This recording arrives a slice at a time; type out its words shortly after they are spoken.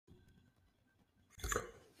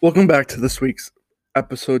Welcome back to this week's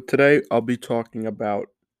episode. Today, I'll be talking about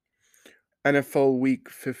NFL Week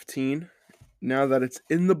 15. Now that it's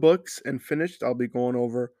in the books and finished, I'll be going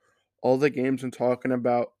over all the games and talking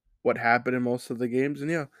about what happened in most of the games. And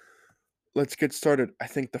yeah, let's get started. I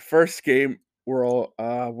think the first game what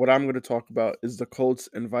I'm going to talk about is the Colts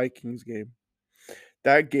and Vikings game.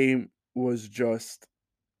 That game was just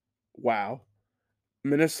wow.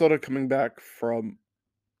 Minnesota coming back from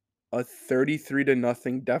a 33 to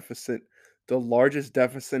nothing deficit, the largest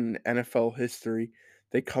deficit in NFL history.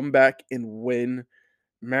 They come back and win.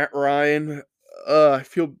 Matt Ryan, I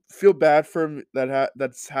feel bad for him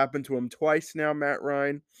that's happened to him twice now. Matt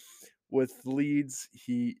Ryan with leads.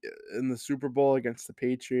 He in the Super Bowl against the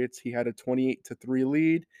Patriots, he had a 28-3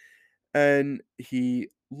 lead and he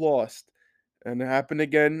lost. And it happened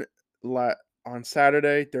again on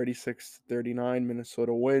Saturday, 36-39.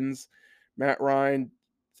 Minnesota wins. Matt Ryan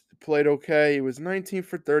played okay. He was 19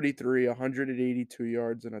 for 33, 182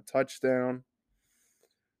 yards and a touchdown.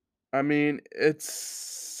 I mean,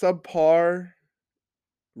 it's subpar.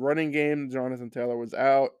 Running game, Jonathan Taylor was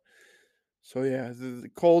out. So yeah, the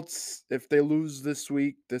Colts, if they lose this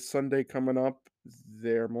week, this Sunday coming up,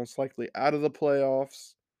 they're most likely out of the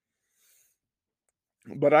playoffs.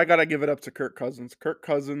 But I gotta give it up to Kirk Cousins. Kirk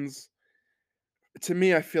Cousins, to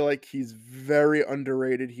me, I feel like he's very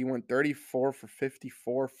underrated. He went 34 for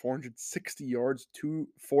 54, 460 yards,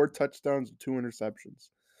 four touchdowns, and two interceptions.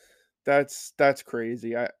 That's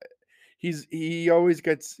crazy. He's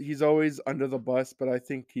always under the bus, but I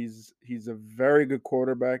think he's a very good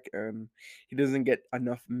quarterback and he doesn't get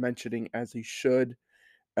enough mentioning as he should.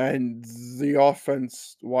 And the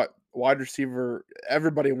offense, wide receiver,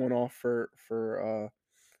 everybody went off for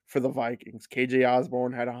the Vikings. KJ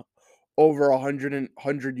Osborne had over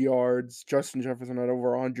 100 yards. Justin Jefferson had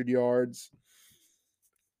over 100 yards.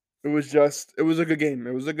 It was a good game.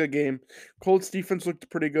 It was a good game. Colts defense looked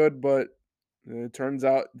pretty good, but it turns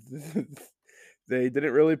out they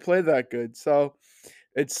didn't really play that good. So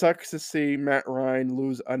it sucks to see Matt Ryan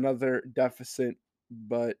lose another deficit,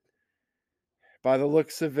 but by the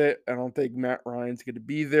looks of it, I don't think Matt Ryan's going to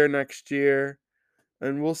be there next year.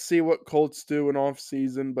 And we'll see what Colts do in off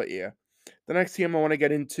season. But yeah, the next game I want to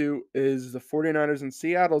get into is the 49ers and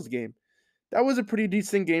Seattle's game. That was a pretty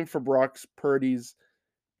decent game for Brock Purdy's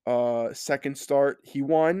second start. He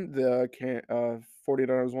won. The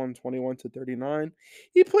 49ers won 21-39.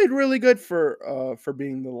 He played really good for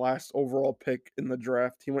being the last overall pick in the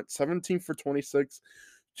draft. He went 17 for 26,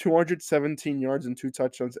 217 yards and two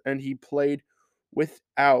touchdowns, and he played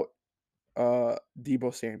without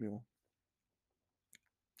Debo Samuel.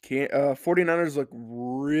 49ers look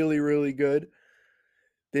really, really good.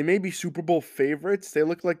 They may be Super Bowl favorites. They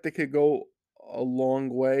look like they could go a long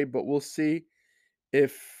way, but we'll see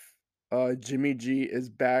if Jimmy G is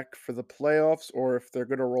back for the playoffs or if they're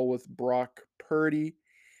going to roll with Brock Purdy.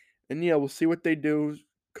 And yeah, we'll see what they do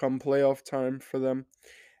come playoff time for them.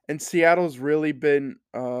 And Seattle's really been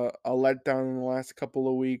a letdown in the last couple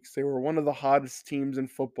of weeks. They were one of the hottest teams in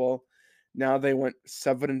football. Now they went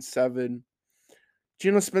 7-7.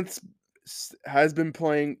 Geno Smith has been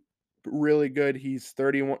playing really good. He's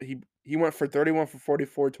 31. He went for 31 for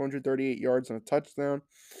 44, 238 yards and a touchdown.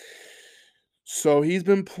 So he's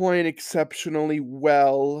been playing exceptionally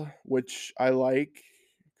well, which I like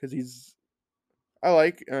because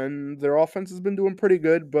and their offense has been doing pretty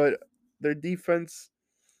good, but their defense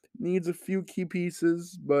needs a few key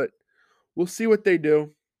pieces, but we'll see what they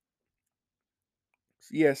do.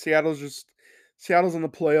 Yeah, Seattle's in the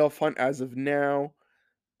playoff hunt as of now.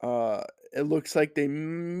 Uh, it looks like they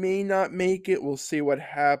may not make it. We'll see what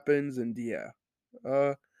happens, and yeah,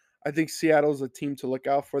 uh, I think Seattle's a team to look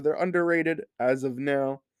out for. They're underrated as of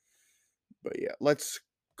now, but yeah, let's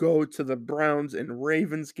go to the Browns and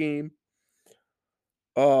Ravens game.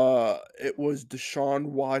 It was Deshaun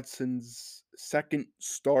Watson's second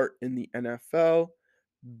start in the NFL,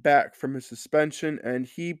 back from his suspension, and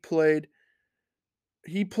he played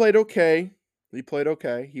okay. He played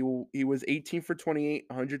okay. He was 18 for 28,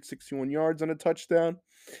 161 yards and a touchdown.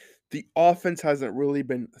 The offense hasn't really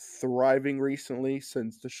been thriving recently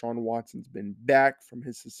since Deshaun Watson's been back from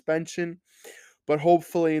his suspension, but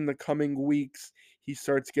hopefully in the coming weeks he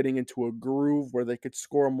starts getting into a groove where they could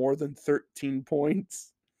score more than 13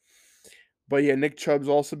 points. But yeah, Nick Chubb's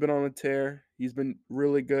also been on a tear. He's been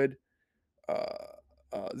really good.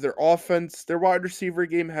 Uh, their offense, their wide receiver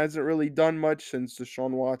game hasn't really done much since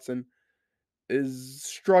Deshaun Watson is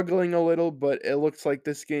struggling a little, but it looks like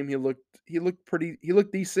this game he looked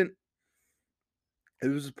decent. It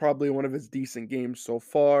was probably one of his decent games so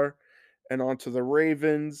far. And on to the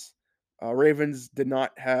Ravens. Ravens did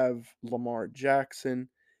not have Lamar Jackson.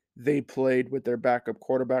 They played with their backup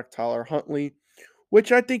quarterback, Tyler Huntley,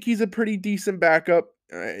 which I think he's a pretty decent backup.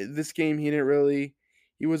 This game, he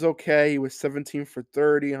was okay. He was 17 for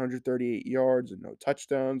 30, 138 yards, and no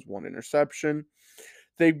touchdowns, one interception.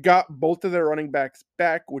 They've got both of their running backs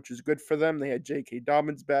back, which is good for them. They had J.K.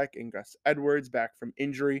 Dobbins back and Gus Edwards back from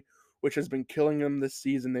injury, which has been killing them this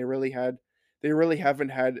season. They really haven't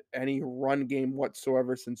had any run game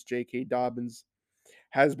whatsoever since J.K. Dobbins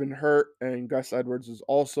has been hurt and Gus Edwards has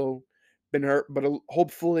also been hurt. But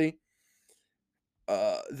hopefully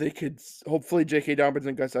J.K. Dobbins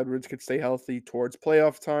and Gus Edwards could stay healthy towards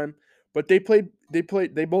playoff time. But they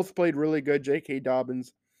both played really good. J.K.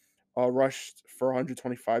 Dobbins rushed for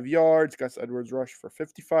 125 yards. Gus Edwards rushed for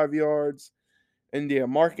 55 yards. And yeah,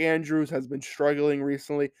 Mark Andrews has been struggling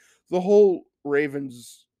recently. The whole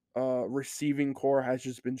Ravens receiving core has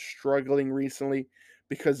just been struggling recently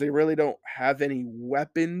because they really don't have any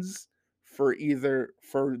weapons for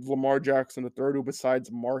Lamar Jackson the third, who besides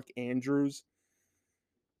Mark Andrews.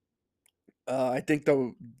 I think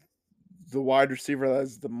the wide receiver that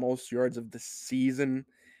has the most yards of the season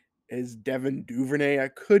is Devin Duvernay. I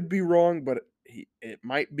could be wrong, but it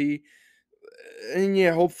might be. And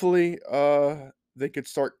yeah, hopefully they could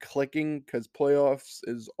start clicking because playoffs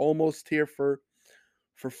is almost here for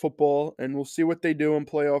football, and we'll see what they do in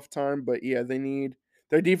playoff time. But yeah,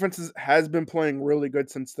 their has been playing really good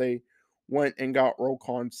since they went and got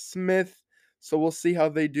Roquan Smith. So we'll see how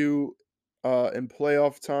they do in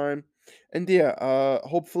playoff time. And yeah,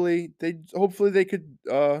 hopefully they could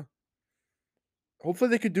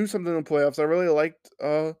do something in the playoffs. I really liked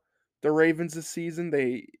the Ravens this season.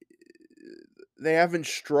 They haven't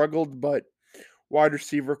struggled, but wide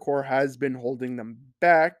receiver core has been holding them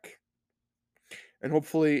back. And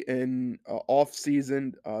hopefully in off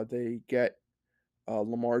season, they get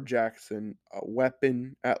Lamar Jackson a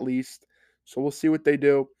weapon at least. So we'll see what they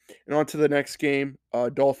do. And on to the next game,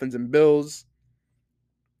 Dolphins and Bills.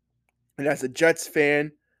 And as a Jets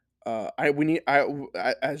fan, I we need I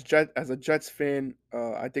as a Jets fan,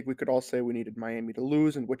 I think we could all say we needed Miami to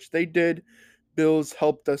lose, and which they did. Bills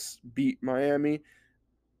helped us beat Miami.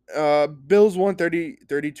 Bills won 32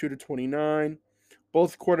 to 29.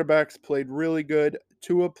 Both quarterbacks played really good.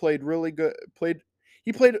 Tua played really good.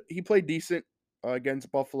 He played decent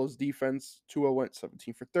against Buffalo's defense. Tua went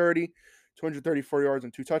 17 for 30, 234 yards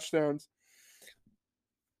and two touchdowns.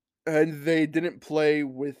 And they didn't play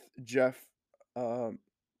with um,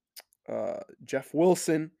 Jeff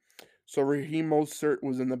Wilson. So Raheem Mostert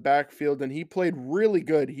was in the backfield and he played really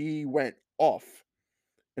good. He went off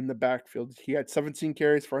in the backfield. He had 17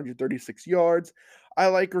 carries for 136 yards. I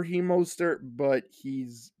like Raheem Mostert, but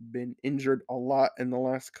he's been injured a lot in the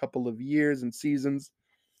last couple of years and seasons.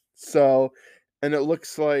 So, and it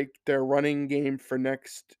looks like their running game for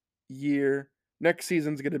next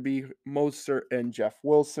season's going to be Mostert and Jeff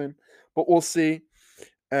Wilson, but we'll see.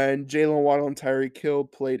 And Jalen Waddle and Tyreek Hill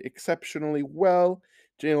played exceptionally well.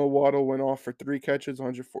 Jalen Waddle went off for 3 catches,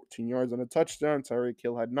 114 yards, and a touchdown. Tyreek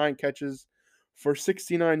Hill had 9 catches for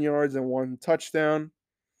 69 yards and one touchdown.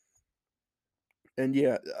 And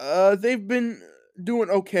yeah, they've been doing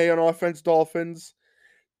okay on offense. Dolphins.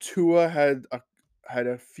 Tua had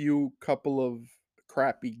a few couple of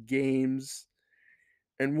crappy games,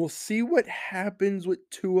 and we'll see what happens with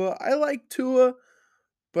Tua. I like Tua,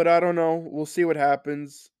 but I don't know. We'll see what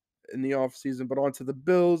happens in the offseason. But on to the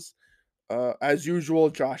Bills. As usual,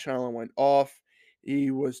 Josh Allen went off.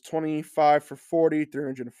 He was 25 for 40,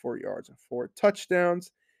 304 yards and 4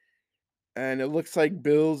 touchdowns. And it looks like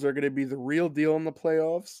Bills are going to be the real deal in the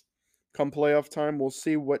playoffs. Come playoff time, we'll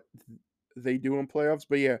see what they do in playoffs.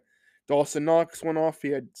 But yeah, Dawson Knox went off. He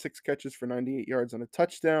had 6 catches for 98 yards and a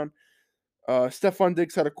touchdown. Stephon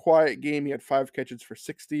Diggs had a quiet game. He had 5 catches for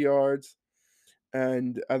 60 yards.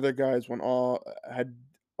 And other guys had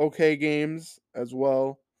okay games as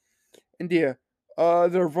well. And yeah,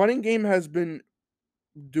 their running game has been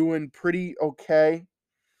doing pretty okay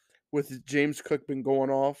with James Cook been going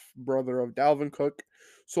off, brother of Dalvin Cook.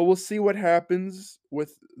 So we'll see what happens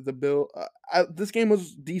with the Bill. This game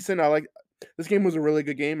was decent. This game was a really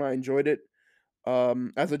good game. I enjoyed it.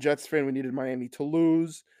 As a Jets fan, we needed Miami to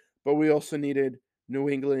lose, but we also needed New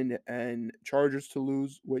England and Chargers to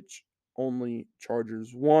lose, which only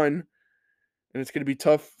Chargers won. And it's going to be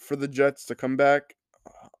tough for the Jets to come back.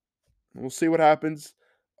 We'll see what happens.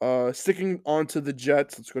 Sticking on to the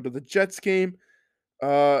Jets, let's go to the Jets game.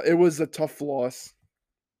 It was a tough loss.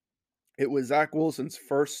 It was Zach Wilson's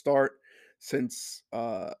first start since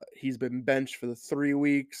he's been benched for the 3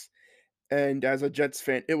 weeks. And as a Jets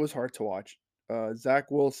fan, it was hard to watch.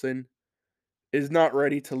 Zach Wilson is not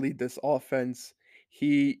ready to lead this offense.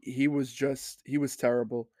 He was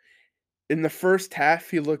terrible. In the first half,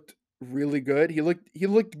 he looked really good. He looked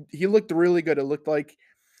really good. It looked like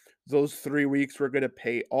those 3 weeks were gonna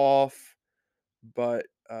pay off, but,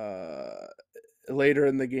 later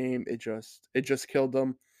in the game, it just killed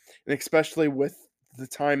them, and especially with the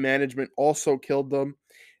time management also killed them.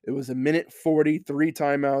 It was a minute 40, 3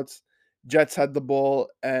 timeouts. Jets had the ball,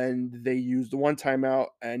 and they used 1 timeout,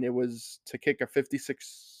 and it was to kick a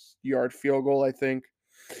 56-yard field goal, I think.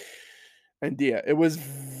 And yeah, it was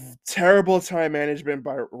terrible time management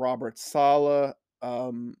by Robert Saleh.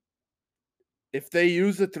 Um, if they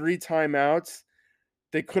used the 3 timeouts,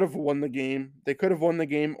 they could have won the game. They could have won the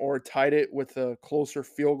game or tied it with a closer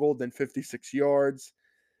field goal than 56 yards.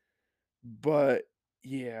 But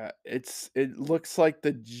yeah, it looks like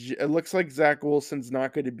Zach Wilson's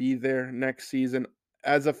not going to be there next season.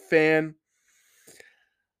 As a fan,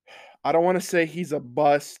 I don't want to say he's a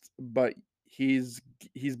bust, but he's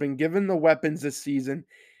been given the weapons this season.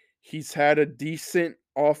 He's had a decent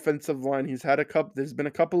offensive line. He's had a couple. There's been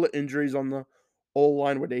a couple of injuries on the O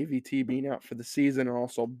line with AVT being out for the season, and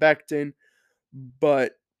also Becton.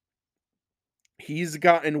 But he's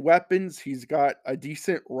gotten weapons. He's got a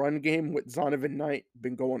decent run game with Zonovan Knight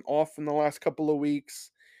been going off in the last couple of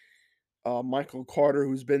weeks. Michael Carter,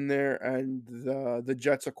 who's been there, and the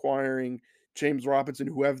Jets acquiring James Robinson,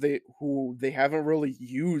 who they haven't really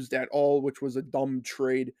used at all, which was a dumb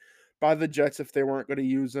trade by the Jets if they weren't going to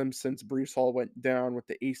use him since Brees Hall went down with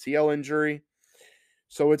the ACL injury.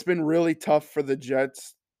 So it's been really tough for the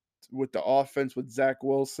Jets with the offense with Zach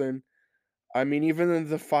Wilson. I mean, even in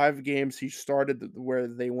the 5 games he started where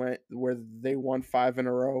they won 5 in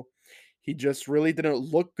a row, he just really didn't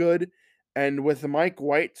look good, and with Mike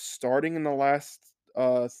White starting in the last,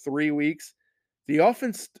 3 weeks, the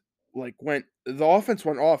offense, the offense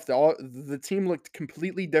went off. The team looked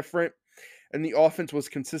completely different, and the offense was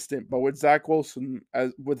consistent, but with Zach Wilson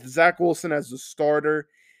as the starter,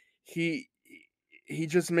 he he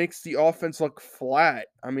just makes the offense look flat.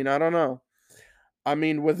 I mean, I don't know. I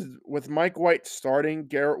mean, with Mike White starting,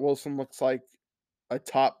 Garrett Wilson looks like a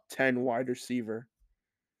top 10 wide receiver.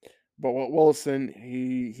 But with Wilson,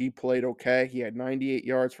 he played okay. He had 98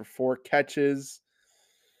 yards for 4 catches.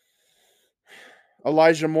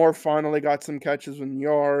 Elijah Moore finally got some catches and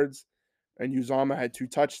yards, and Uzama had 2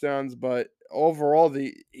 touchdowns, but overall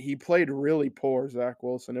he played really poor, Zach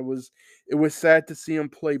Wilson. It was sad to see him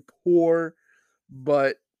play poor,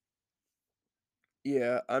 but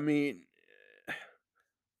yeah, I mean,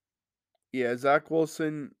 yeah, Zach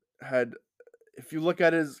Wilson had if you look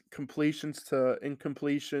at his completions to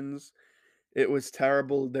incompletions, it was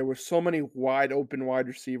terrible. There were so many wide open wide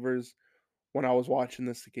receivers when I was watching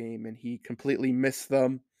this game, and he completely missed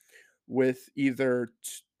them with either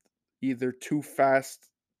too fast,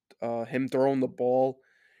 him throwing the ball,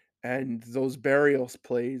 and those Barrios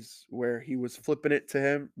plays where he was flipping it to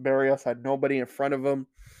him. Barrios had nobody in front of him,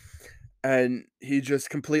 and he just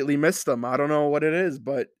completely missed them. I don't know what it is,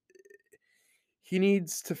 but he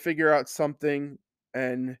needs to figure out something,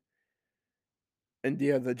 and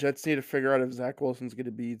yeah, the Jets need to figure out if Zach Wilson's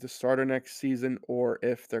gonna be the starter next season or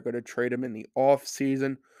if they're gonna trade him in the off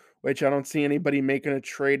season, which I don't see anybody making a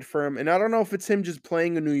trade for him. And I don't know if it's him just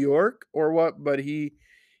playing in New York or what, but he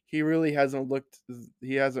really hasn't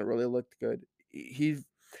really looked good. He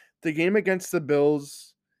The game against the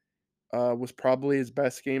Bills was probably his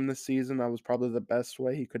best game this season. That was probably the best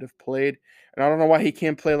way he could have played. And I don't know why he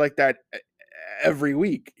can't play like that every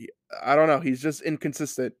week. I don't know. He's just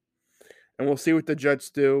inconsistent, and we'll see what the Jets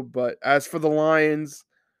do. But as for the Lions,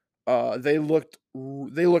 they look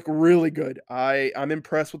really good. I'm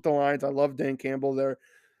impressed with the Lions. I love Dan Campbell. Their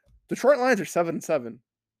Detroit Lions are 7-7.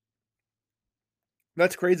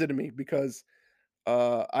 That's crazy to me because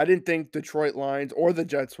I didn't think Detroit Lions or the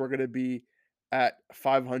Jets were going to be at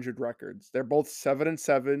 500 records. They're both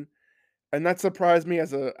 7-7, and that surprised me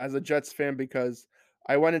as a Jets fan because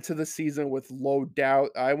I went into the season with low doubt.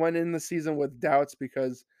 I went in the season with doubts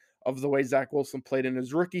because of the way Zach Wilson played in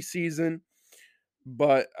his rookie season.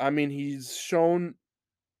 But I mean, he's shown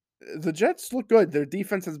the Jets look good. Their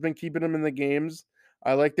defense has been keeping them in the games.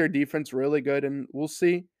 I like their defense really good, and we'll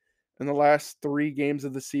see in the last 3 games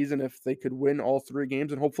of the season if they could win all 3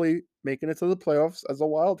 games and hopefully making it to the playoffs as a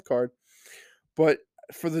wild card. But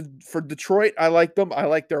for Detroit, I like them. I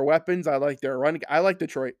like their weapons. I like their run. I like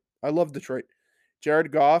Detroit. I love Detroit.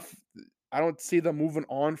 Jared Goff. I don't see them moving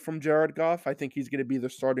on from Jared Goff. I think he's going to be the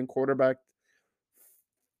starting quarterback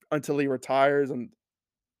until he retires, and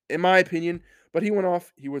in my opinion. But he went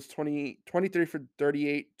off. He was 23 for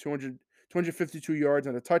 38, 252 yards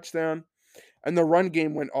and a touchdown. And the run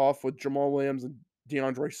game went off with Jamal Williams and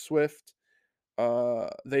DeAndre Swift.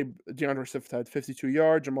 They DeAndre Swift had 52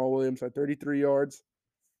 yards, Jamal Williams had 33 yards.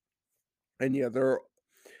 And yeah,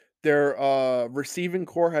 their receiving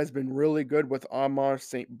core has been really good with Amar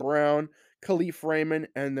St. Brown, Khalif Raymond,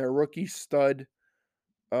 and their rookie stud,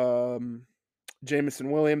 um, Jameson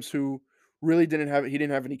Williams, who really didn't have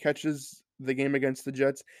any catches the game against the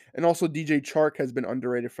Jets. And also DJ Chark has been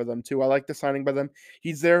underrated for them too. I like the signing by them.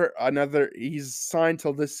 He's signed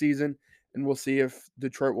till this season, and we'll see if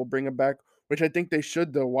Detroit will bring him back, which I think they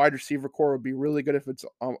should. The wide receiver core would be really good if it's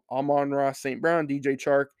Amon-Ra St. Brown, DJ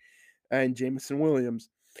Chark, and Jameson Williams.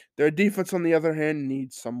 Their defense, on the other hand,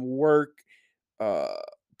 needs some work. Uh,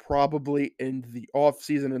 Probably in the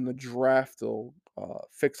offseason in the draft, they'll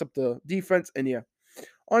fix up the defense. And yeah,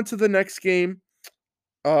 on to the next game.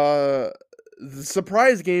 Uh, the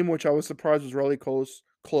surprise game, which I was surprised was really close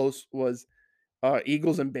was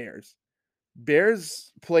Eagles and Bears.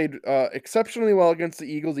 Bears played exceptionally well against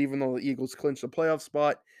the Eagles, even though the Eagles clinched the playoff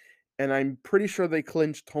spot. And I'm pretty sure they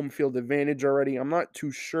clinched home field advantage already. I'm not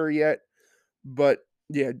too sure yet. But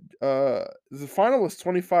yeah, the final was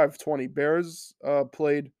 25-20. Bears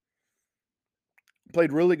played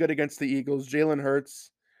really good against the Eagles. Jalen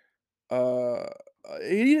Hurts, uh,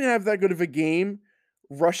 he didn't have that good of a game.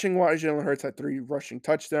 Rushing wise, Jalen Hurts had 3 rushing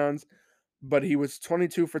touchdowns, but he was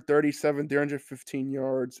 22 for 37, 315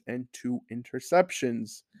 yards, and 2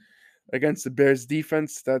 interceptions against the Bears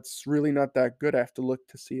defense. That's really not that good. I have to look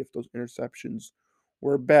to see if those interceptions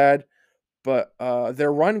were bad. But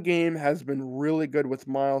their run game has been really good with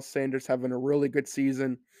Miles Sanders having a really good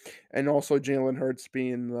season, and also Jalen Hurts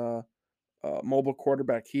being the mobile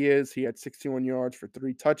quarterback he is. He had 61 yards for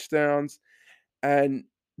 3 touchdowns, and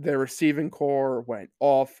their receiving core went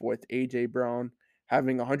off with A.J. Brown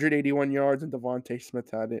having 181 yards and Devontae Smith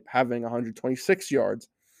having 126 yards.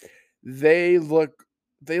 They look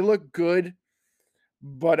they look good,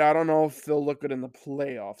 but I don't know if they'll look good in the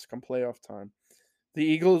playoffs come playoff time. The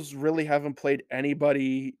Eagles really haven't played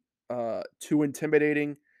anybody too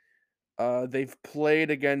intimidating. They've played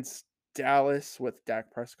against Dallas with Dak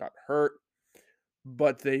Prescott hurt,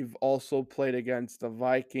 but they've also played against the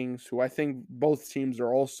Vikings, who I think both teams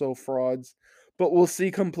are also frauds. But we'll see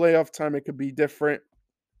come playoff time; it could be different.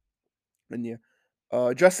 And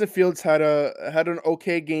yeah, Justin Fields had an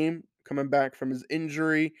okay game coming back from his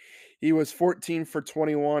injury. He was 14 for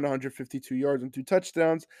 21, 152 yards and 2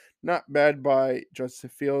 touchdowns. Not bad by Justin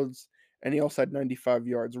Fields. And he also had 95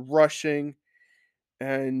 yards rushing.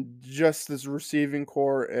 And just this receiving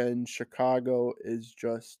core in Chicago is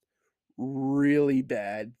just really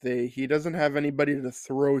bad. He doesn't have anybody to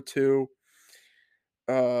throw to.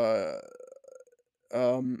 Uh,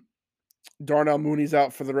 um, Darnell Mooney's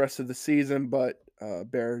out for the rest of the season, but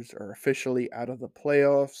Bears are officially out of the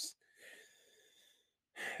playoffs.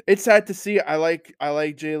 It's sad to see. I like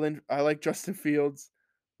Justin Fields,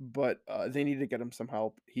 but they need to get him some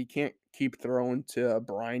help. He can't keep throwing to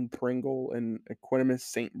Brian Pringle and Equanimus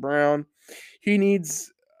St. Brown. He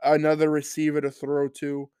needs another receiver to throw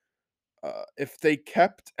to. If they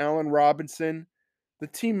kept Allen Robinson, the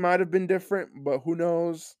team might have been different, but who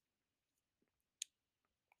knows?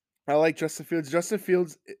 I like Justin Fields. Justin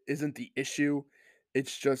Fields isn't the issue.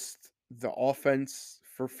 It's just the offense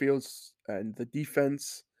for Fields and the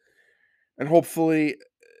defense. And hopefully,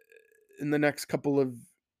 in the next couple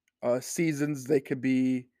of seasons, they could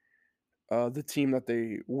be the team that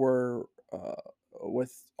they were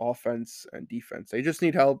with offense and defense. They just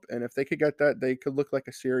need help. And if they could get that, they could look like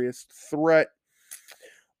a serious threat.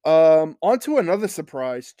 On to another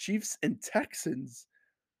surprise Chiefs and Texans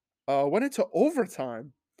went into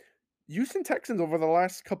overtime. Houston Texans over the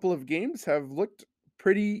last couple of games have looked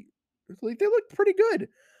pretty they looked pretty good.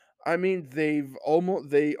 I mean, they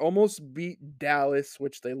almost beat Dallas,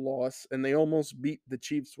 which they lost, and they almost beat the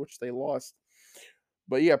Chiefs, which they lost.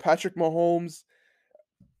 But yeah, Patrick Mahomes,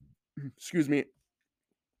 excuse me,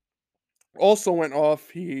 also went off.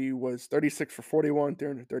 He was 36 for 41,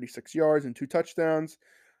 336 yards and 2 touchdowns.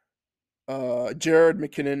 Jared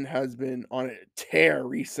McKinnon has been on a tear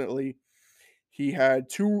recently. He had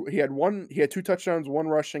 2 touchdowns, 1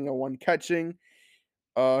 rushing and 1 catching.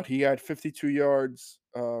 He had 52 yards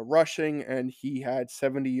rushing and he had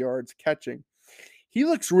 70 yards catching. He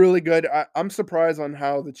looks really good. I'm surprised on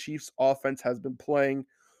how the Chiefs offense has been playing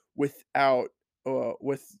without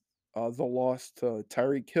with the loss to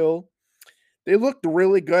Tyreek Hill. They looked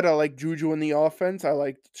really good. I like Juju in the offense. I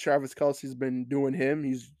like Travis Kelsey's been doing him.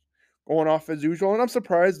 He's going off as usual, and I'm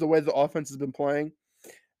surprised the way the offense has been playing.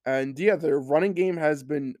 And yeah, their running game has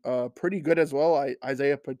been pretty good as well.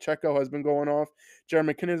 Isaiah Pacheco has been going off. Jerry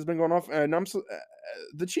McKinnon has been going off, and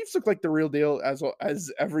the Chiefs look like the real deal as well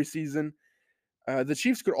as every season. The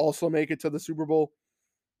Chiefs could also make it to the Super Bowl.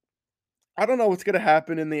 I don't know what's going to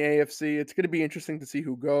happen in the AFC. It's going to be interesting to see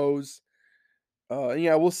who goes.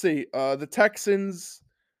 Yeah, we'll see. The Texans,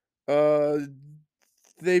 uh,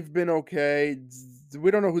 they've been okay.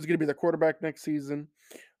 We don't know who's going to be the quarterback next season,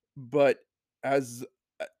 but as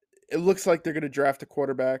it looks like they're going to draft a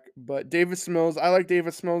quarterback. But Davis Mills, I like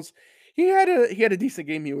Davis Mills. He had a decent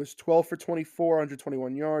game. He was 12 for 24,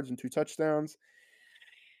 121 yards and 2 touchdowns.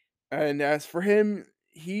 And as for him,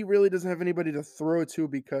 he really doesn't have anybody to throw to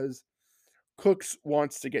because Cooks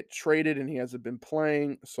wants to get traded and he hasn't been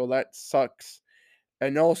playing, so that sucks.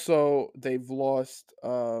 And also, they've lost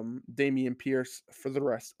Damian Pierce for the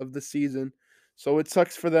rest of the season, so it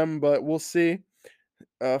sucks for them. But we'll see.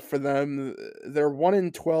 For them, they're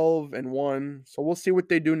 1-12-1, so we'll see what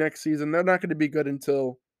they do next season. They're not going to be good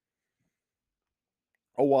until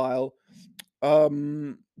a while.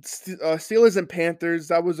 Steelers and Panthers.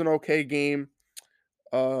 That was an okay game.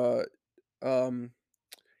 Uh, um,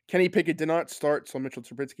 Kenny Pickett did not start, so Mitchell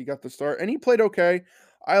Trubisky got the start, and he played okay.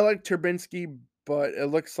 I like Trubisky, but it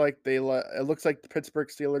looks like the Pittsburgh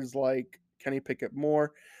Steelers like Kenny Pickett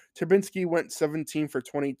more. Trubisky went 17 for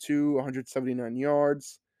 22, 179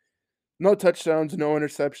 yards, no touchdowns, no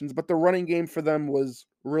interceptions, but the running game for them was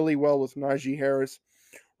really well with Najee Harris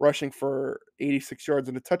rushing for 86 yards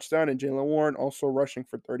and a touchdown, and Jalen Warren also rushing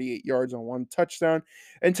for 38 yards and 1 touchdown,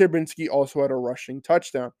 and Trubisky also had a rushing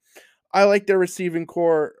touchdown. I like their receiving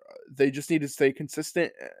core. They just need to stay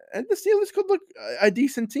consistent, and the Steelers could look a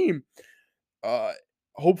decent team. Uh,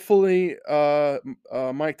 Hopefully,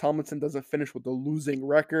 Mike Tomlinson doesn't finish with a losing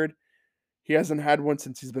record. He hasn't had one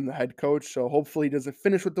since he's been the head coach, so hopefully he doesn't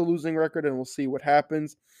finish with the losing record, and we'll see what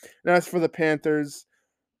happens. And as for the Panthers,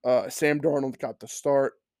 Sam Darnold got the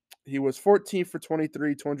start. He was 14 for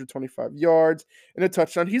 23, 225 yards, and a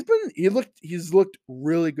touchdown. He's looked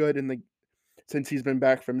really good since he's been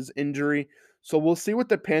back from his injury. So we'll see what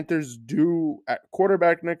the Panthers do at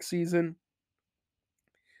quarterback next season.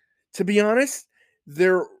 To be honest,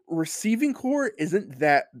 their receiving core isn't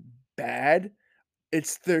that bad.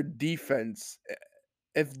 It's their defense.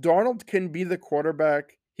 If Darnold can be the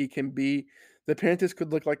quarterback, he can be. The Panthers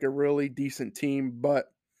could look like a really decent team, but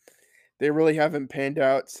they really haven't panned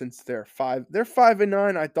out since they're 5. They're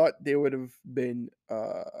 5-9. I thought they would have been.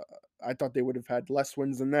 I thought they would have had less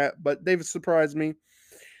wins than that, but they've surprised me.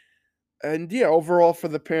 And yeah, overall for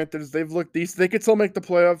the Panthers, they've looked decent. They could still make the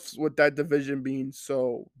playoffs with that division being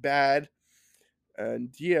so bad.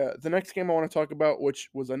 And yeah, the next game I want to talk about, which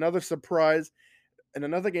was another surprise and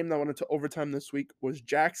another game that went into overtime this week, was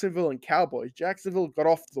Jacksonville and Cowboys. Jacksonville got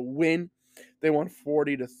off the win. They won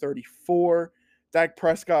 40-34. Dak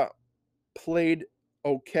Prescott played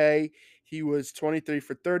okay. He was 23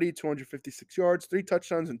 for 30, 256 yards, 3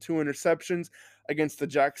 touchdowns, and 2 interceptions against the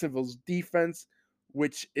Jacksonville's defense,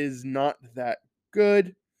 which is not that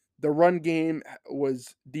good. The run game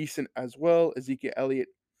was decent as well. Ezekiel Elliott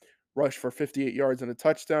rushed for 58 yards and a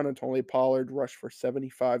touchdown, and Tony Pollard rushed for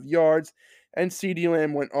 75 yards. And CeeDee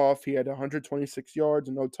Lamb went off. He had 126 yards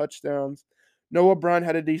and no touchdowns. Noah Brown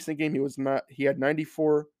had a decent game. He had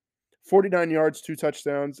 49 yards, 2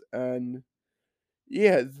 touchdowns, and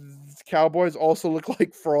yeah, the Cowboys also look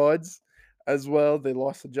like frauds as well. They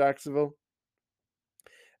lost to Jacksonville.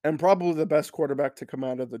 And probably the best quarterback to come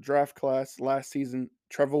out of the draft class last season,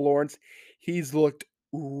 Trevor Lawrence. He's looked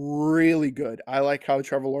really good. I like how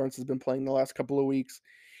Trevor Lawrence has been playing the last couple of weeks.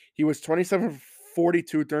 He was 27 for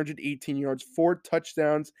 42, 318 yards, 4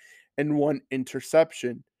 touchdowns, and 1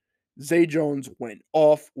 interception. Zay Jones went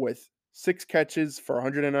off with 6 catches for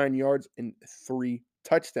 109 yards and 3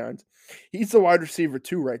 touchdowns. He's the wide receiver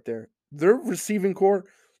too, right there. Their receiving core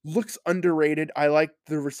looks underrated. I like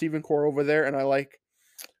the receiving core over there, and I like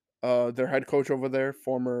their head coach over there,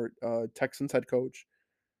 former Texans head coach.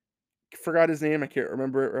 Forgot his name. I can't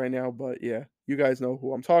remember it right now, but yeah, you guys know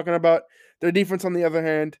who I'm talking about. Their defense, on the other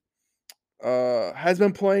hand, has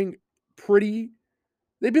been playing pretty.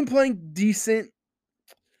 They've been playing decent.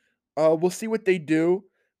 We'll see what they do.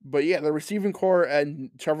 But yeah, the receiving core and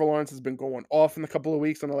Trevor Lawrence has been going off in a couple of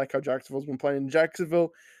weeks, and I like how Jacksonville's been playing.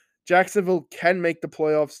 Jacksonville can make the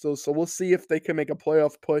playoffs still, so we'll see if they can make a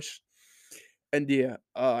playoff push. And yeah,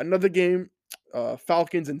 another game,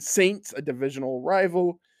 Falcons and Saints, a divisional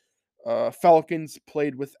rival. Falcons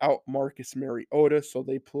played without Marcus Mariota, so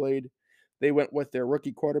they went with their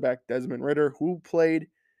rookie quarterback Desmond Ridder, who played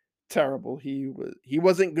terrible. He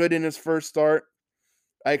wasn't good in his first start.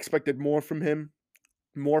 I expected more from him.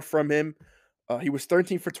 He was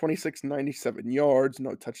 13 for 26, 97 yards,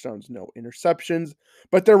 no touchdowns, no interceptions.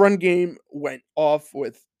 But their run game went off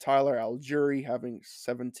with Tyler Algieri having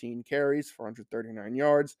 17 carries for 139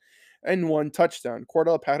 yards. and 1 touchdown.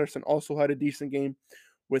 Cordell Patterson also had a decent game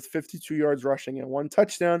with 52 yards rushing and 1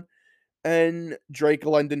 touchdown. And Drake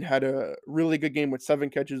London had a really good game with 7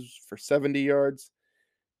 catches for 70 yards.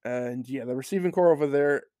 And yeah, the receiving core over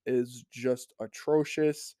there is just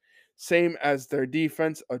atrocious. Same as their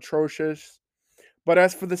defense, atrocious. But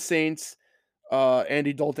as for the Saints,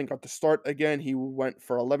 Andy Dalton got the start again. He went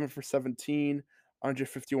for 11 for 17,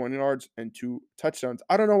 151 yards, and 2 touchdowns.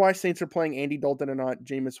 I don't know why Saints are playing Andy Dalton and not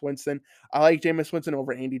Jameis Winston. I like Jameis Winston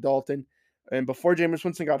over Andy Dalton. And before Jameis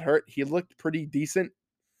Winston got hurt, he looked pretty decent.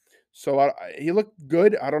 So he looked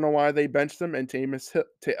good. I don't know why they benched him. And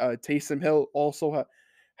Taysom Hill also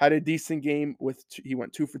had a decent game with he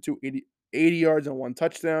went 2 for 2, 80 yards and 1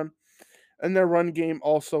 touchdown. And their run game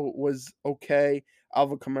also was okay.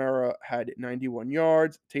 Alvin Kamara had 91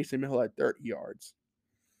 yards. Taysom Hill had 30 yards.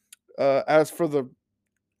 As for the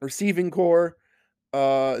receiving core,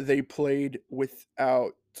 they played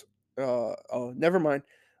without. Oh, never mind.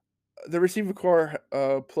 The receiving core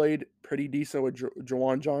played pretty decent with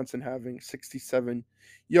Jawan Johnson having 67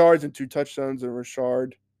 yards and 2 touchdowns, and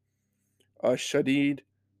Rashard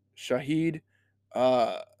Shaheed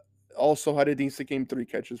uh, also had a decent game, 3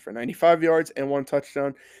 catches for 95 yards and 1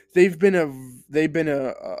 touchdown. They've been a they've been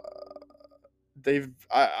a they've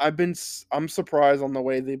I've been I'm surprised on the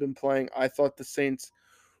way they've been playing. I thought the Saints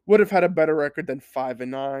would have had a better record than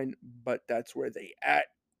 5-9, but that's where they at.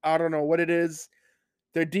 I don't know what it is.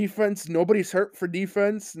 Their defense, nobody's hurt for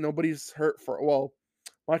defense. Nobody's hurt for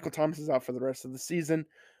Michael Thomas is out for the rest of the season,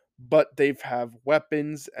 but they've have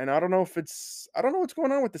weapons, and I don't know what's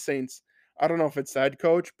going on with the Saints. I don't know if it's head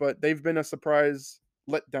coach, but they've been a surprise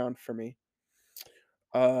letdown for me.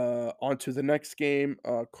 On to the next game.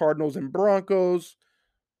 Cardinals and Broncos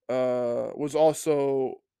was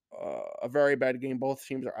also a very bad game. Both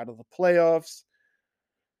teams are out of the playoffs.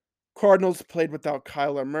 Cardinals played without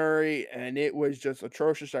Kyler Murray, and it was just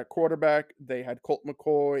atrocious at quarterback. They had Colt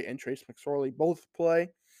McCoy and Trace McSorley both play,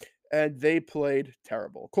 and they played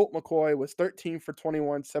terrible. Colt McCoy was 13 for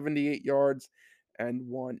 21, 78 yards, and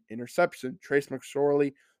 1 interception. Trace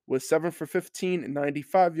McSorley was 7 for 15,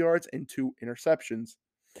 95 yards, and 2 interceptions.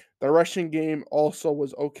 The rushing game also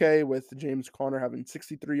was okay, with James Conner having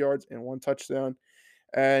 63 yards and 1 touchdown.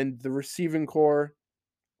 And the receiving core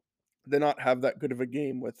did not have that good of a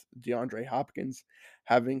game, with DeAndre Hopkins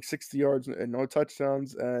having 60 yards and no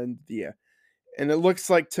touchdowns. And yeah, and it looks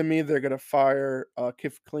like to me they're gonna fire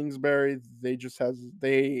Kiff Kingsbury.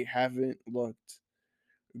 They haven't looked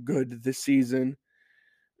good this season,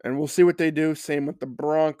 and we'll see what they do. Same with the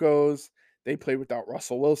Broncos. They played without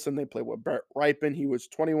Russell Wilson. They played with Brett Ripon. He was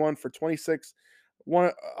 21 for 26,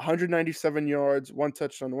 197 yards, 1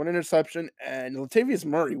 touchdown, 1 interception, and Latavius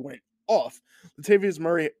Murray went off. Latavius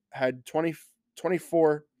Murray had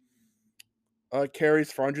 24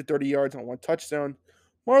 carries for 130 yards and 1 touchdown.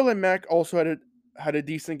 Marlon Mack also had a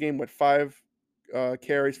decent game with 5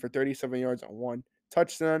 carries for 37 yards and 1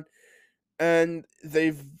 touchdown. And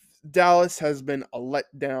Dallas has been a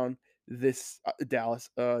letdown. This Dallas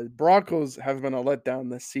Broncos have been a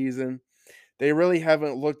letdown this season. They really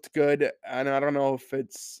haven't looked good, and I don't know if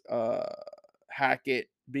it's Hackett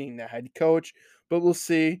being the head coach, but we'll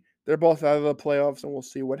see. They're both out of the playoffs, and we'll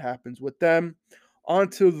see what happens with them. On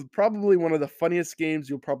to probably one of the funniest games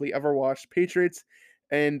you'll probably ever watch: Patriots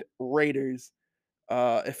and Raiders.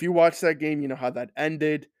 If you watch that game, you know how that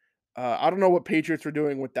ended. I don't know what Patriots were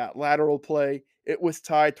doing with that lateral play. It was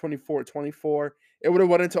tied 24-24. It would have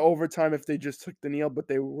went into overtime if they just took the kneel, but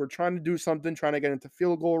they were trying to do something, trying to get into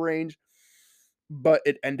field goal range. But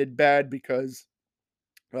it ended bad because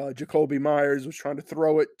Jacoby Myers was trying to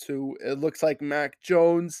throw it to, it looks like, Mac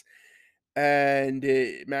Jones, and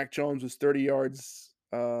Mac Jones was 30 yards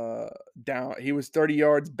down. He was 30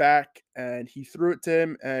 yards back, and he threw it to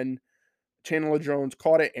him, and Chandler Jones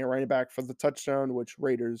caught it and ran it back for the touchdown, which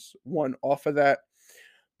Raiders won off of that.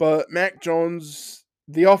 But Mac Jones,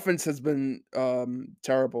 the offense has been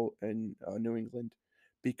terrible in New England,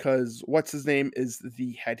 because what's his name is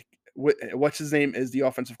the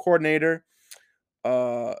offensive coordinator,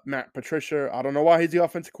 Matt Patricia. I don't know why he's the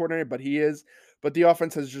offensive coordinator, but he is. But the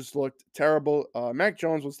offense has just looked terrible. Mac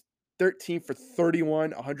Jones was 13 for 31,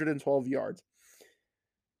 112 yards.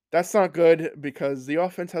 That's not good, because the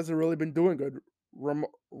offense hasn't really been doing good.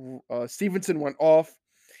 Stevenson went off.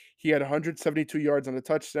 He had 172 yards on a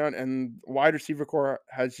touchdown, and wide receiver core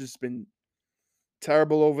has just been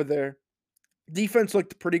terrible over there. Defense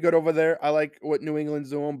looked pretty good over there. I like what New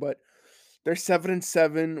England's doing, but they're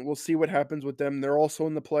 7-7. We'll see what happens with them. They're also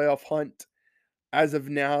in the playoff hunt. As of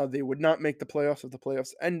now, they would not make the playoffs if the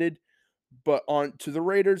playoffs ended. But on to the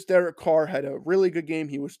Raiders, Derek Carr had a really good game.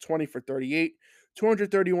 He was 20 for 38,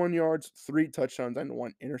 231 yards, 3 touchdowns, and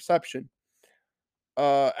 1 interception.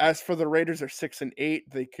 As for the Raiders, they're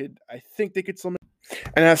 6-8. I think they could still.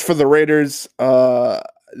 And as for the Raiders,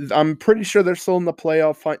 I'm pretty sure they're still in the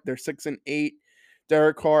playoff hunt. They're 6-8.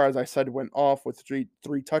 Derek Carr, as I said, went off with three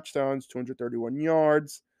touchdowns, 231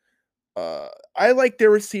 yards. I like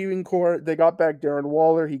their receiving core. They got back Darren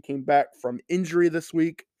Waller. He came back from injury this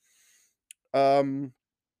week. Devontae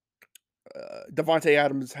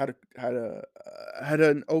Adams had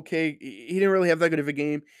an okay. He didn't really have that good of a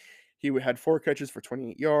game. He had 4 catches for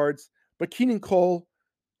 28 yards. But Keenan Cole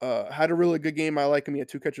had a really good game. I like him. He had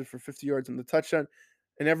 2 catches for 50 yards and the touchdown.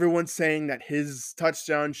 And everyone's saying that his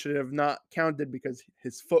touchdown should have not counted because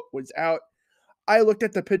his foot was out. I looked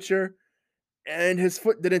at the picture, and his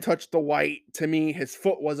foot didn't touch the white. To me, his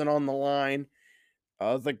foot wasn't on the line.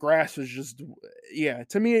 The grass was just, yeah.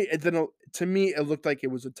 To me, it didn't. To me, it looked like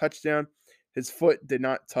it was a touchdown. His foot did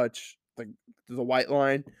not touch the white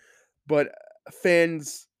line, but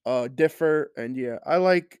fans differ, and yeah, I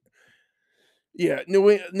like. Yeah,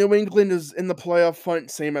 New England is in the playoff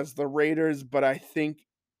hunt, same as the Raiders, but I think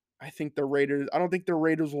the Raiders. I don't think the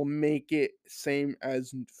Raiders will make it. Same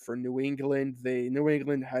as for New England. New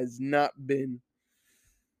England has not been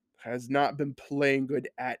playing good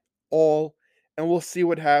at all, and we'll see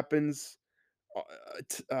what happens.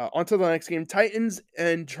 On to the next game. Titans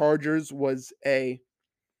and Chargers was a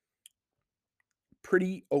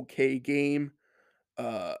pretty okay game.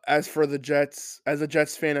 As for the Jets, as a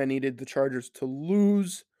Jets fan, I needed the Chargers to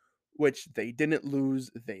lose, which they didn't lose.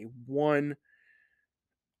 They won.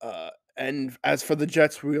 And as for the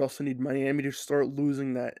Jets, we also need Miami to start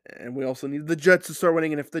losing that, and we also need the Jets to start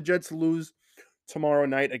winning. And if the Jets lose tomorrow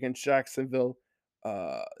night against Jacksonville,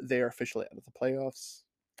 they are officially out of the playoffs.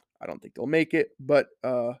 I don't think they'll make it, but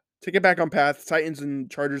to get back on path, Titans and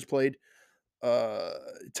Chargers played. Uh,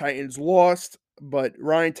 Titans lost, but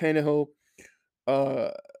Ryan Tannehill uh,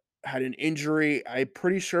 had an injury. I'm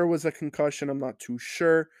pretty sure it was a concussion. I'm not too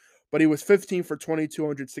sure. But he was 15 for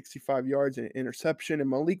 265 yards and an interception. And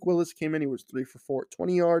Malik Willis came in. He was 3 for 4 at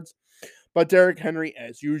 20 yards. But Derrick Henry,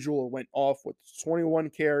 as usual, went off with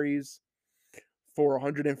 21 carries for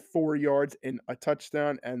 104 yards and a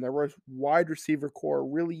touchdown. And the wide receiver core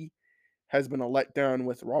really has been a letdown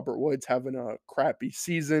with Robert Woods having a crappy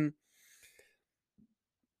season.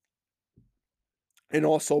 And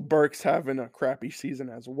also Burks having a crappy season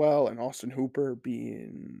as well, and Austin Hooper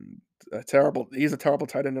being he's a terrible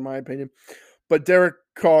tight end in my opinion. But Derek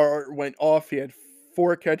Carr went off. He had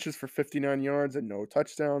 4 catches for 59 yards and no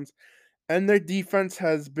touchdowns. And their defense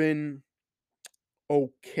has been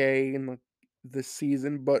okay in this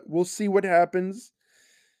season, but we'll see what happens.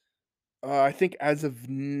 I think as of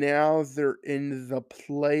now, they're in the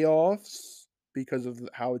playoffs because of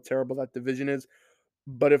how terrible that division is.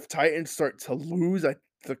 But if Titans start to lose,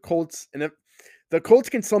 the Colts and if the Colts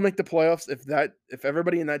can still make the playoffs if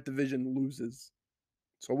everybody in that division loses.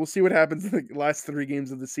 So we'll see what happens in the last 3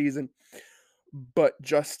 games of the season. But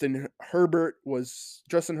Justin Herbert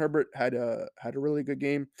had a really good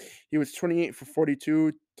game. He was 28 for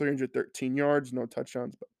 42, 313 yards, no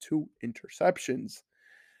touchdowns, but 2 interceptions.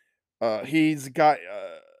 He's got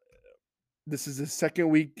this is his second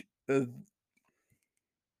week.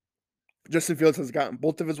 Justin Fields has gotten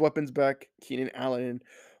both of his weapons back. Keenan Allen and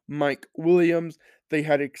Mike Williams. They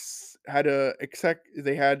had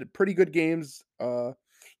they had pretty good games.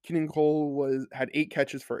 Keenan Cole had 8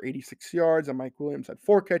 catches for 86 yards, and Mike Williams had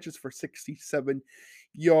 4 catches for 67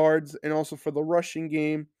 yards. And also for the rushing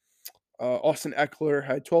game, Austin Eckler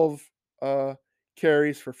had 12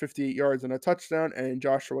 carries for 58 yards and a touchdown, and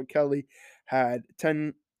Joshua Kelly had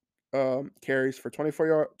 10 carries for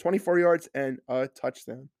 24 yards and a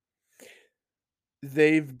touchdown.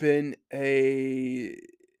 They've been you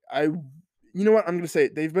know what? I'm going to say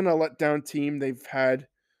it. They've been a letdown team. They've had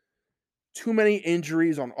too many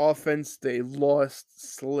injuries on offense. They lost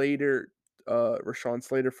Rashawn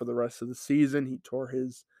Slater for the rest of the season. He tore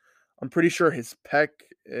I'm pretty sure his pec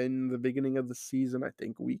in the beginning of the season, I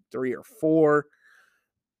think week 3 or 4.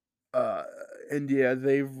 And yeah,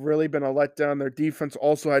 they've really been a letdown. Their defense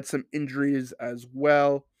also had some injuries as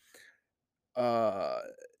well.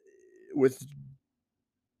 With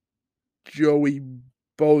Joey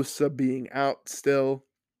Bosa being out still.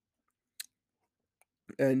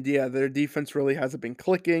 And yeah, their defense really hasn't been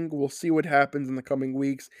clicking. We'll see what happens in the coming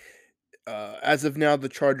weeks. As of now, the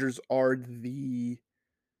Chargers are the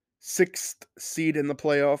 6th seed in the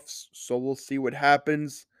playoffs, so we'll see what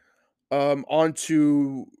happens. On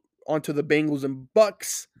to the Bengals and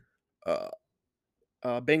Bucks.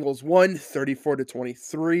 Bengals won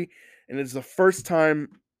 34-23, and it's the first time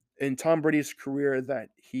in Tom Brady's career that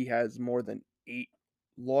he has more than 8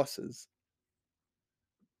 losses,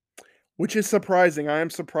 which is surprising. I am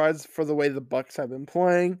surprised for the way the Bucks have been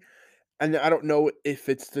playing, and I don't know if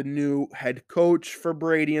it's the new head coach for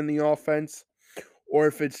Brady in the offense or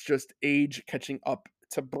if it's just age catching up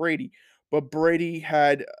to Brady. But Brady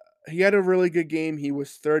had a really good game. He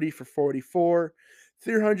was 30 for 44,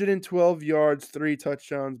 312 yards, 3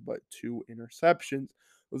 touchdowns, but 2 interceptions.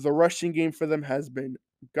 The rushing game for them has been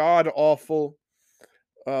god awful.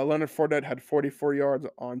 Leonard Fournette had 44 yards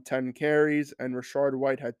on 10 carries, and Rashard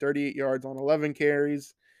White had 38 yards on 11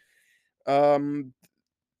 carries. Um,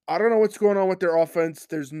 I don't know what's going on with their offense.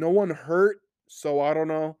 There's no one hurt, so I don't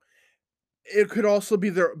know. It could also be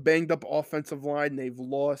their banged up offensive line. They've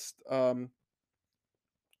lost a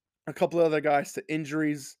couple of other guys to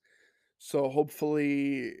injuries. So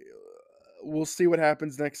hopefully we'll see what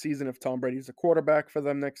happens next season if Tom Brady's a quarterback for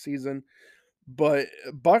them next season. But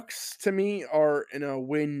Bucks to me are in a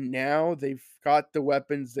win now. They've got the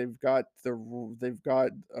weapons, they've got a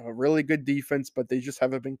really good defense, but they just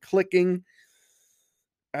haven't been clicking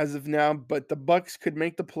as of now. But the Bucks could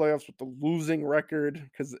make the playoffs with the losing record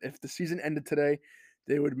because if the season ended today,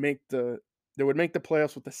 they would make the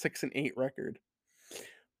playoffs with a 6-8 record.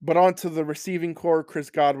 But on to the receiving core, Chris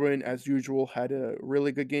Godwin, as usual, had a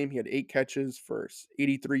really good game. He had 8 catches for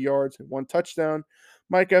 83 yards and 1 touchdown.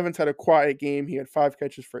 Mike Evans had a quiet game. He had 5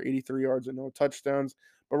 catches for 83 yards and no touchdowns.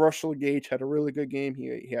 But Russell Gage had a really good game.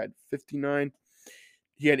 He had 59.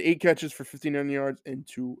 He had 8 catches for 59 yards and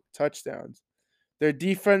 2 touchdowns. Their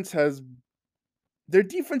defense is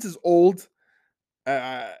old.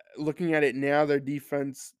 Looking at it now, their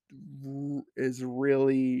defense is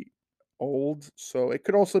really old, so it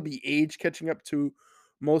could also be age catching up to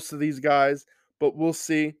most of these guys, but we'll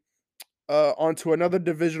see. On to another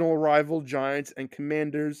divisional rival, Giants and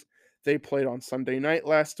Commanders. They played on Sunday night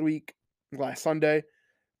last Sunday.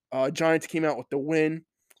 Giants came out with the win.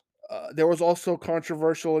 There was also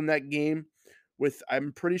controversial in that game with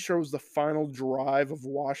I'm pretty sure it was the final drive of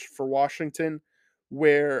Washington,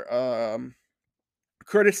 where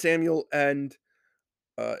Curtis Samuel and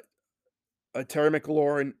uh, Terry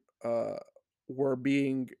McLaurin uh, were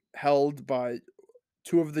being held by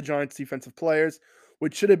 2 of the Giants' defensive players,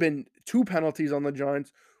 which should have been 2 penalties on the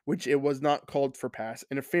Giants, which it was not called for pass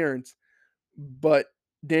interference. But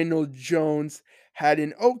Daniel Jones had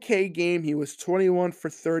an okay game. He was 21 for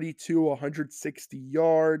 32, 160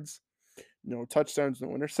 yards, no touchdowns, no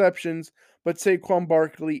interceptions. But Saquon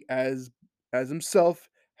Barkley, as himself,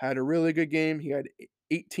 had a really good game. He had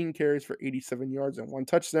 18 carries for 87 yards and 1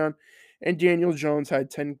 touchdown. And Daniel Jones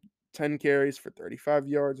had 10 carries for 35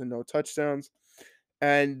 yards and no touchdowns.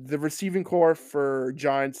 And the receiving core for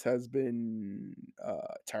Giants has been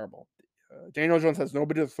terrible. Daniel Jones has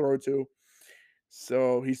nobody to throw to.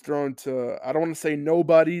 So he's thrown to, I don't want to say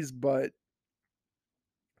nobodies, but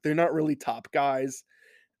they're not really top guys.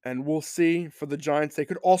 And we'll see for the Giants. They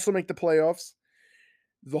could also make the playoffs.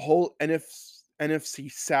 The whole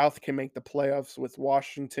NFC South can make the playoffs with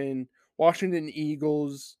Washington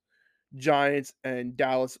Eagles, Giants, and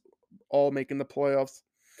Dallas all making the playoffs.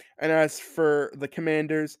 And as for the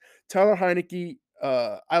Commanders, Tyler Heineke,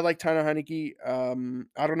 I like Tyler Heineke.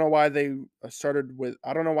 I don't know why I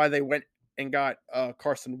don't know why they went and got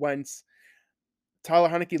Carson Wentz. Tyler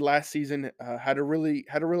Heineke last season had a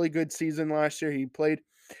really good season last year. He played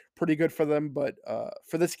pretty good for them, but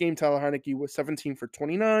for this game, Tyler Heineke was 17 for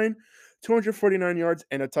 29, 249 yards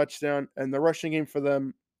and a touchdown. And the rushing game for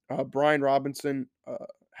them, Brian Robinson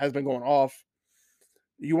has been going off.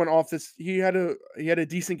 He went off this. He had a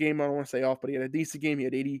decent game. I don't want to say off, but he had a decent game. He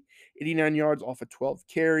had 89 yards off of 12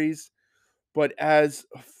 carries. But as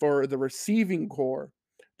for the receiving core,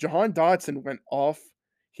 Jahan Dotson went off.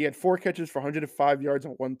 He had 4 catches for 105 yards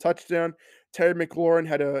and 1 touchdown. Terry McLaurin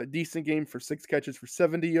had a decent game for 6 catches for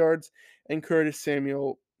 70 yards. And Curtis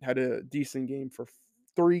Samuel had a decent game for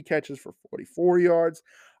 3 catches for 44 yards.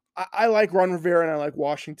 I like Ron Rivera and I like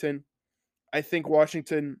Washington. I think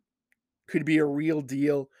Washington could be a real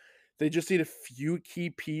deal. They just need a few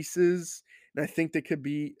key pieces, and I think they could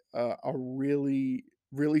be a really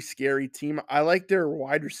scary team. I like their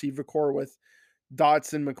wide receiver core with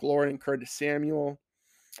Dotson, McLaurin, and Curtis Samuel.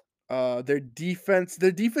 Their defense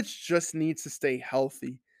just needs to stay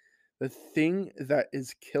healthy. The thing that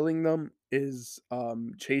is killing them is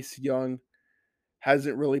Chase Young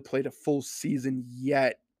hasn't really played a full season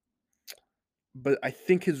yet, but I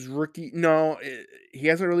think his rookie no, he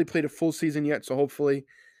hasn't really played a full season yet. So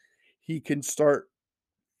he can start.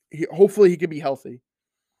 Hopefully he can be healthy.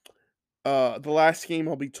 The last game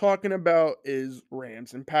I'll be talking about is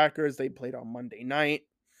Rams and Packers. They played on Monday night,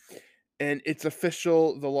 And it's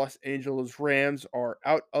official, the Los Angeles Rams are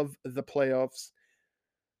out of the playoffs,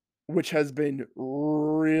 which has been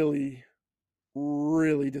really,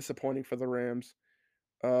 really disappointing for the Rams.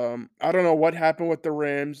 I don't know what happened with the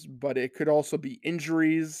Rams, but it could also be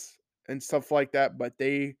injuries and stuff like that, but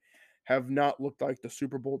they have not looked like the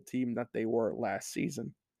Super Bowl team that they were last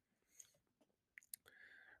season.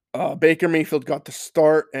 Baker Mayfield got the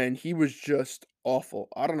start and he was just awful.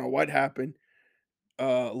 I don't know what happened.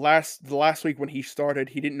 The last week when he started,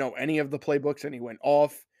 he didn't know any of the playbooks and he went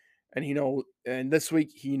off. And this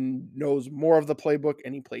week he knows more of the playbook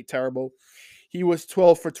and he played terrible. He was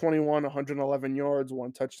 12 for 21, 111 yards,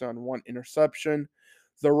 one touchdown, one interception.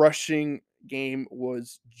 The rushing game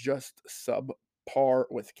was just subpar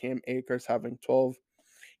with Cam Akers having 12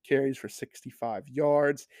 carries for 65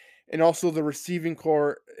 yards. And also the receiving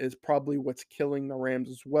core is probably what's killing the Rams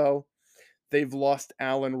as well. They've lost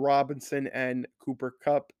Allen Robinson and Cooper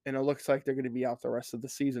Kupp, and it looks like they're going to be out the rest of the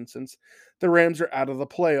season since the Rams are out of the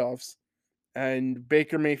playoffs. And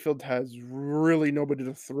Baker Mayfield has really nobody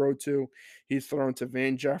to throw to. He's thrown to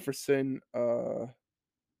Van Jefferson,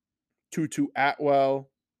 Tutu Atwell,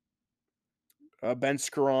 Ben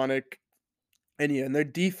Skoranek, and their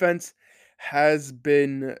defense has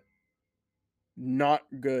been not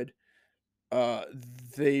good. Uh,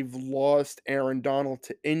 they've lost Aaron Donald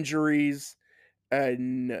to injuries,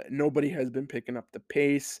 and nobody has been picking up the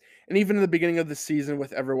pace. And even in the beginning of the season,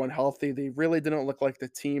 with everyone healthy, they really didn't look like the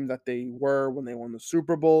team that they were when they won the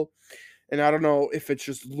Super Bowl. And I don't know if it's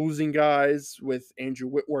just losing guys with Andrew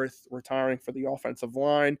Whitworth retiring for the offensive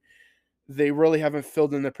line. They really haven't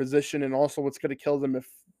filled in the position. And also, what's going to kill them if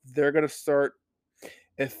they're going to start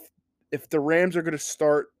if if the Rams are going to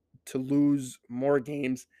start to lose more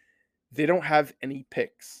games, they don't have any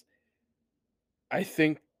picks. I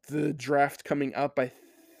think the draft coming up, I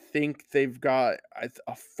think they've got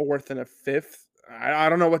a fourth and a fifth. I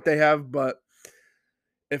don't know what they have, but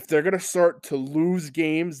if they're gonna start to lose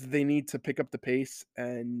games, they need to pick up the pace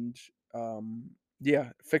and yeah,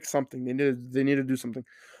 fix something. They need to do something.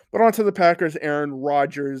 But on to the Packers. Aaron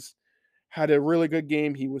Rodgers had a really good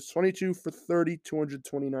game. He was 22 for 30,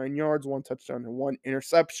 229 yards, one touchdown, and one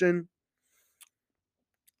interception.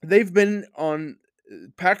 They've been on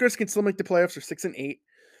Packers can still make the playoffs. They're 6-8.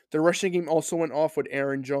 The rushing game also went off with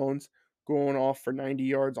Aaron Jones going off for 90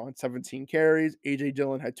 yards on 17 carries. AJ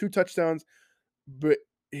Dillon had two touchdowns, but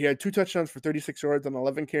he had two touchdowns for 36 yards on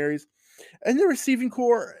 11 carries. And the receiving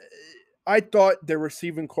core, I thought their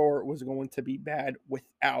receiving core was going to be bad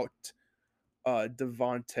without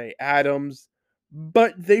Devontae Adams,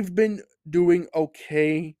 but they've been doing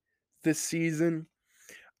okay this season.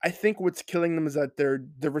 I think what's killing them is that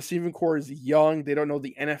the receiving core is young. They don't know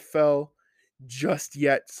the NFL just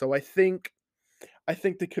yet. So I think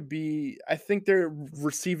they could be I think their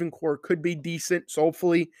receiving core could be decent. So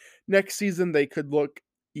hopefully next season they could look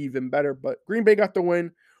even better. But Green Bay got the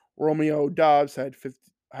win. Romeo Dobbs had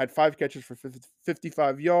 5 catches for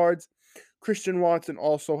 55 yards. Christian Watson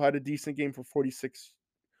also had a decent game for 46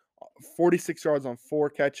 yards on 4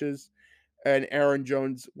 catches. And Aaron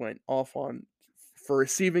Jones went off on for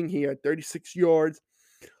receiving. He had 36 yards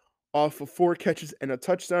off of 4 catches and a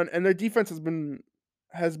touchdown. And their defense has been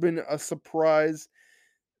a surprise.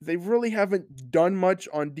 They really haven't done much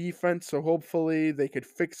on defense, so hopefully they could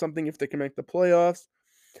fix something if they can make the playoffs.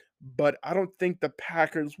 But I don't think the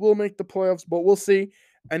Packers will make the playoffs, but we'll see.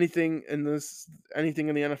 Anything in the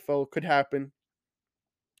NFL could happen.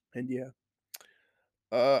 And yeah.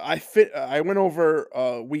 I went over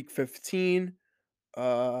week 15.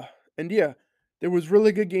 Uh, and yeah, there was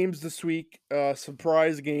really good games this week.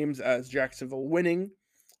 Surprise games as Jacksonville winning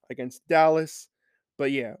against Dallas.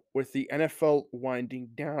 But yeah, with the NFL winding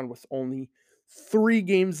down with only 3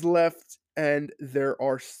 games left, and there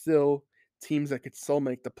are still teams that could still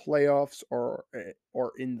make the playoffs or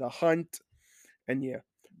in the hunt. And yeah,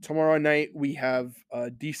 tomorrow night we have a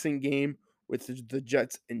decent game with the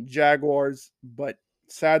Jets and Jaguars. But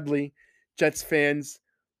sadly, Jets fans,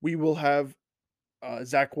 we will have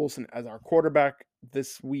Zach Wilson as our quarterback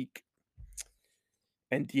this week.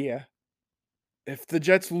 And yeah, if the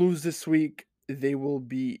Jets lose this week, they will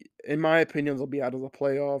be, in my opinion, they'll be out of the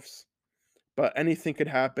playoffs. But anything could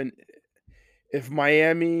happen. If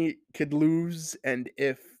Miami could lose, and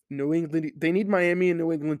if New England, they need Miami and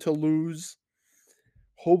New England to lose.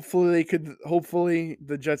 Hopefully they could. Hopefully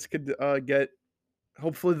the Jets could get.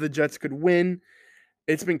 Hopefully the Jets could win.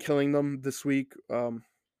 It's been killing them this week. The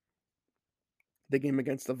game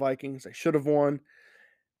against the Vikings, they should have won,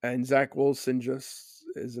 and Zach Wilson just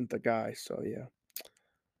isn't the guy. So yeah.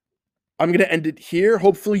 I'm going to end it here.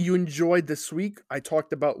 Hopefully, you enjoyed this week. I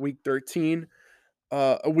talked about week 13.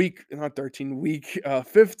 a week, not 13, week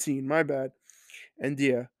 15, my bad. And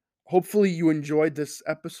yeah, hopefully you enjoyed this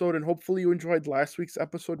episode, and hopefully you enjoyed last week's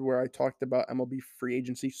episode where I talked about MLB free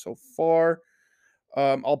agency so far.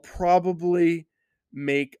 I'll probably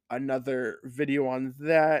make another video on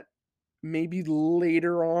that maybe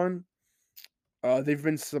later on. They've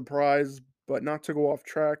been surprised, but not to go off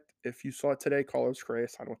track. If you saw it today, Carlos Correa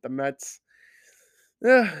signed with the Mets.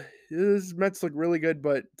 Yeah, his Mets look really good,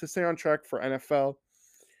 but to stay on track for NFL,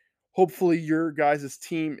 hopefully your guys'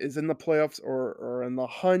 team is in the playoffs or in the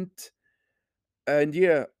hunt. And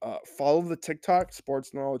yeah, follow the TikTok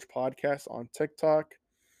Sports Knowledge Podcast on TikTok.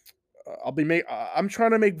 I'm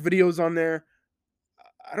trying to make videos on there.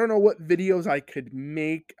 I don't know what videos I could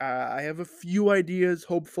make. I have a few ideas.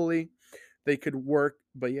 Hopefully, they could work.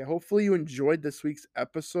 But yeah, hopefully you enjoyed this week's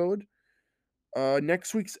episode.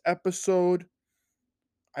 Next week's episode,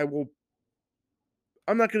 I will.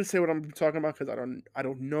 I'm not gonna say what I'm talking about because I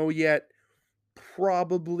don't know yet.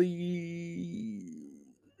 Probably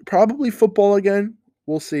football again.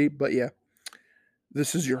 We'll see. But yeah,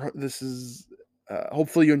 this is.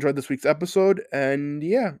 Hopefully you enjoyed this week's episode, and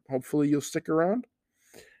yeah, hopefully you'll stick around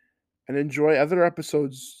and enjoy other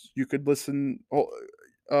episodes. You could listen.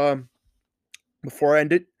 Um, Before I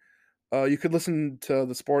end it, you could listen to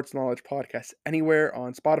the Sports Knowledge Podcast anywhere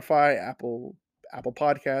on Spotify, Apple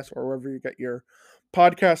Podcasts, or wherever you get your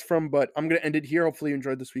podcast from. But I'm gonna end it here. Hopefully, you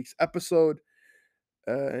enjoyed this week's episode,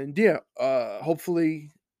 and yeah, I'm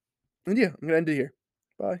gonna end it here.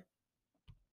 Bye.